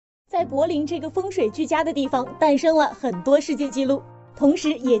在柏林这个风水俱佳的地方，诞生了很多世界纪录，同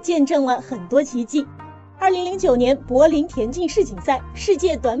时也见证了很多奇迹。2009年柏林田径世锦赛，世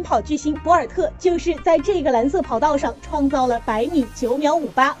界短跑巨星博尔特就是在这个蓝色跑道上创造了100米9秒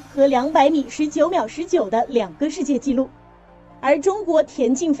58和200米19秒19的2个世界纪录。而中国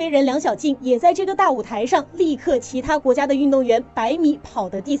田径飞人梁小静也在这个大舞台上力克其他国家的运动员，100米跑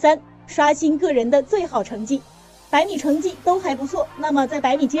得第3，刷新个人的最好成绩。100米成绩都还不错，那么在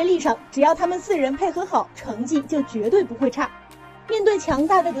100米接力上，只要他们4人配合好，成绩就绝对不会差。面对强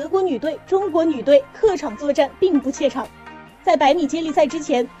大的德国女队，中国女队客场作战并不怯场。在100米接力赛之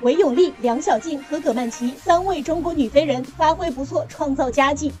前，韦永丽、梁小静和葛曼棋3位中国女飞人发挥不错，创造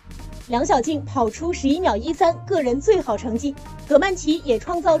佳绩。梁小静跑出11秒13，个人最好成绩；葛曼棋也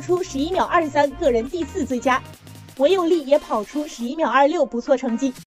创造出11秒23，个人第4最佳；韦永丽也跑出11秒26，不错成绩。